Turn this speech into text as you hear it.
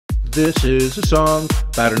This is a song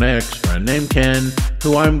about an ex-friend named Ken,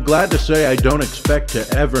 who I'm glad to say I don't expect to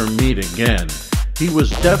ever meet again. He was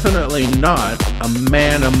definitely not a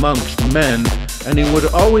man amongst men, and he would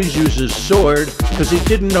always use his sword because he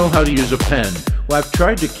didn't know how to use a pen. Well, I've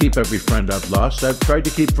tried to keep every friend I've lost. I've tried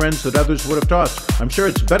to keep friends that others would have tossed. I'm sure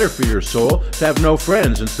it's better for your soul to have no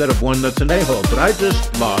friends instead of one that's an a-hole. But I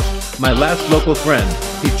just lost my last local friend.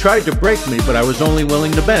 He tried to break me, but I was only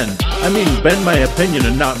willing to bend. I mean, bend my opinion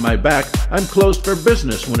and not my back. I'm closed for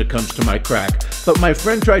business when it comes to my crack. But my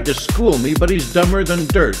friend tried to school me, but he's dumber than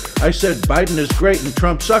dirt. I said Biden is great and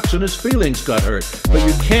Trump sucks, and his feelings got hurt. But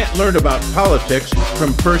you can't learn about politics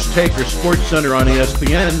from First Take or Sports Center on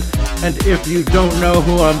ESPN. And if you don't know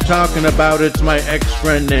who I'm talking about, it's my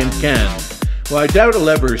ex-friend named Ken. Well, I doubt he'll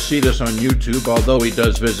ever see this on YouTube, although he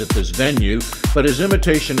does visit this venue, but his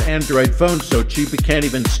imitation Android phone's so cheap he can't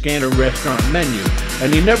even scan a restaurant menu.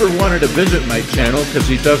 And he never wanted to visit my channel because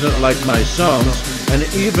he doesn't like my songs, and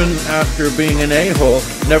even after being an a-hole,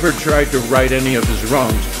 never tried to right any of his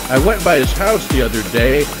wrongs. I went by his house the other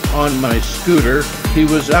day on my scooter. He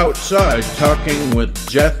was outside talking with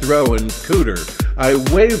Jethro and Cooter. I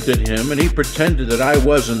waved at him and he pretended that I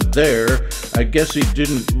wasn't there. I guess he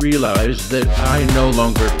didn't realize that I no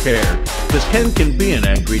longer care. Because Ken can be an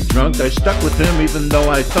angry drunk. I stuck with him even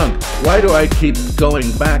though I thunk. Why do I keep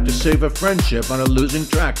going back to save a friendship on a losing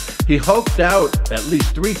track? He hulked out at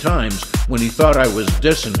least 3 times when he thought I was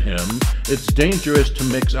dissing him. It's dangerous to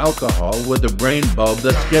mix alcohol with a brain bulb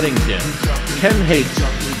that's getting dim. Ken hates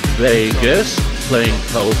Vegas, playing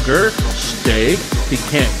poker, steak. He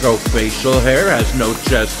can't grow facial hair, has no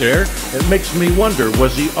chest hair. It makes me wonder,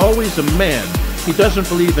 was he always a man? He doesn't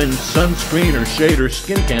believe in sunscreen or shade or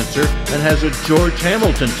skin cancer and has a George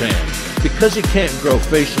Hamilton tan. Because he can't grow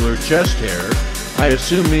facial or chest hair, I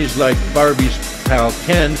assume he's like Barbie's pal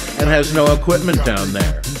Ken and has no equipment down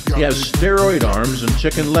there. He has steroid arms and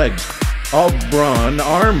chicken legs. All brawn,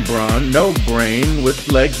 arm brawn, no brain,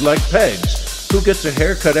 with legs like pegs. Who gets a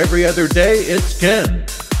haircut every other day? It's Ken.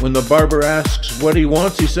 When the barber asks what he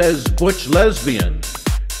wants, he says, butch lesbian.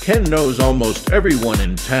 Ken knows almost everyone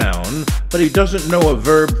in town, but he doesn't know a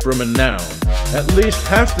verb from a noun. At least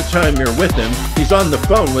half the time you're with him, he's on the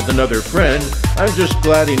phone with another friend. I'm just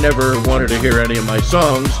glad he never wanted to hear any of my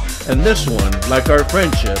songs, and this one, like our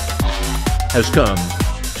friendship, has come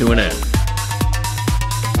to an end.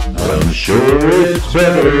 I'm sure it's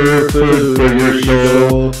better food for your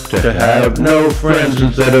soul to have no friends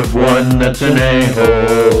instead of one that's an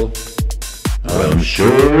a-hole. I'm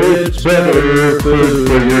sure it's better food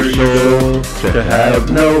for your soul to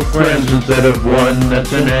have no friends instead of one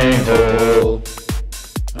that's an a-hole.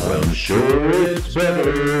 I'm sure it's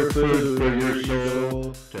better food for your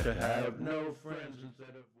soul to have no friends.